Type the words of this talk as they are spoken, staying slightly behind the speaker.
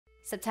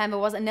September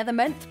was another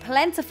month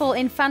plentiful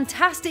in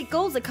fantastic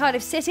goals at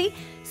Cardiff City,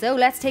 so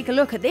let's take a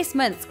look at this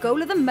month's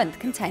Goal of the Month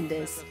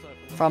contenders.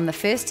 From the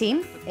first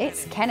team,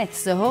 it's Kenneth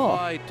Zohore.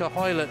 Wide to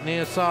Hoylett,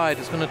 near side,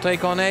 it's going to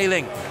take on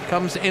Ayling,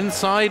 comes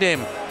inside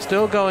him,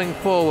 still going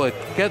forward,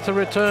 gets a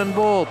return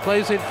ball,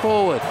 plays it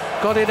forward,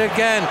 got it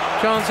again,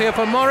 chance here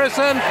for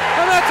Morrison, and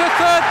that's a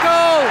third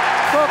goal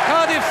for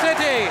Cardiff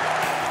City.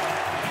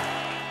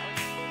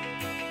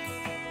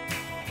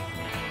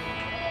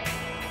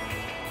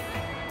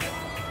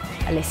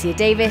 Alicia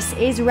Davies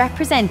is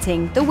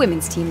representing the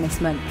women's team this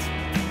month.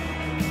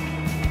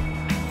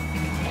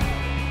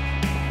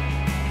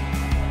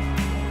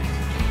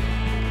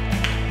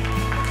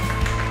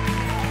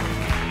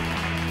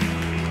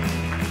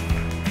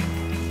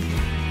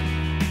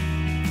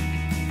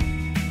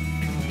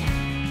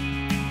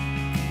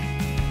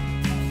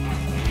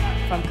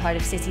 From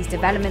Cardiff City's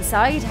development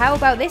side, how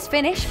about this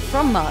finish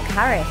from Mark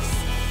Harris?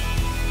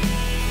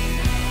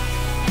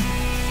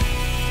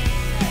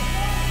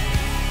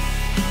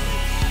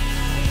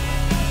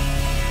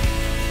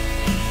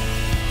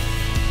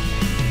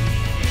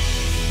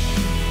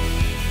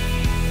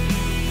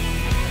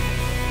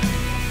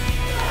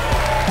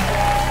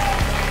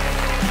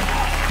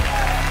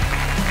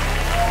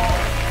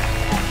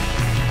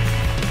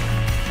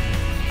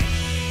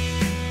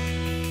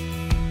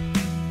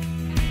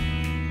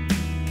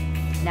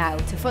 Now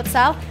to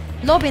futsal,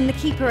 lobbing the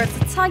keeper at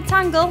a tight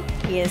angle,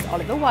 here's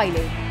Wylie.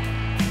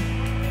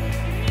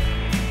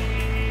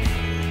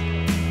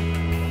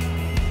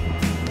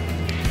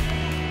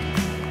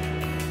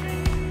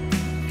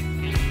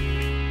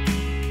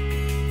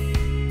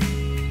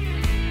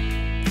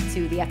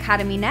 To the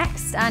academy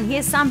next, and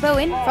here's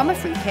Bowen from a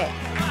free kick.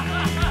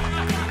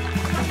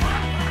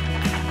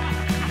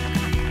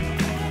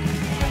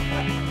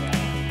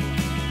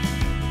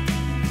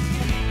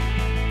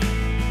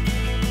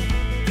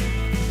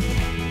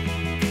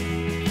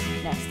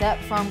 Up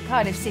from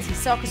Cardiff City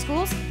Soccer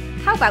Schools,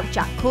 how about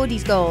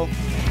Cordy's goal?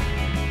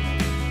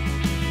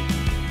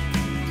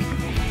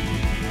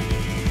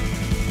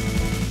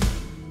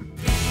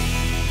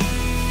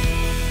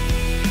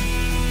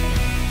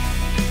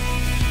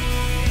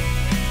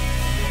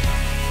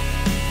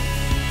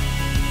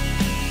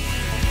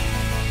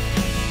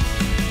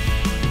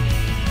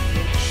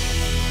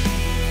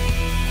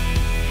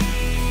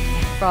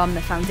 From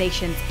the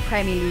Foundation's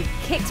Premier League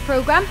Kicks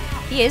programme,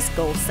 here's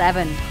goal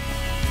 7.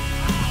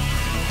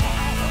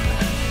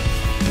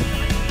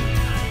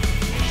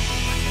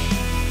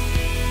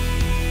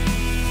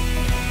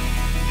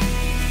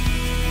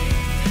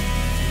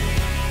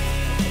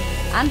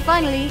 And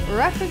finally,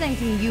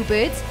 representing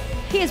YouBirds,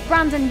 here's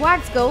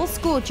Wagg's goal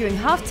scored during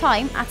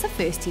half-time at a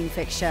first-team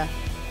fixture.